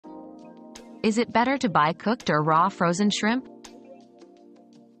Is it better to buy cooked or raw frozen shrimp?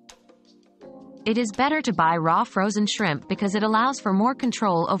 It is better to buy raw frozen shrimp because it allows for more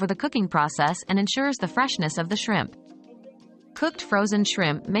control over the cooking process and ensures the freshness of the shrimp. Cooked frozen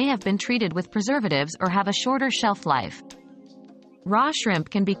shrimp may have been treated with preservatives or have a shorter shelf life. Raw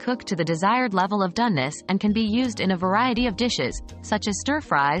shrimp can be cooked to the desired level of doneness and can be used in a variety of dishes, such as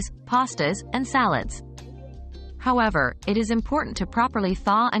stir-fries, pastas, and salads. However, it is important to properly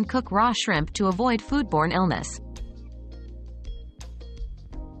thaw and cook raw shrimp to avoid foodborne illness.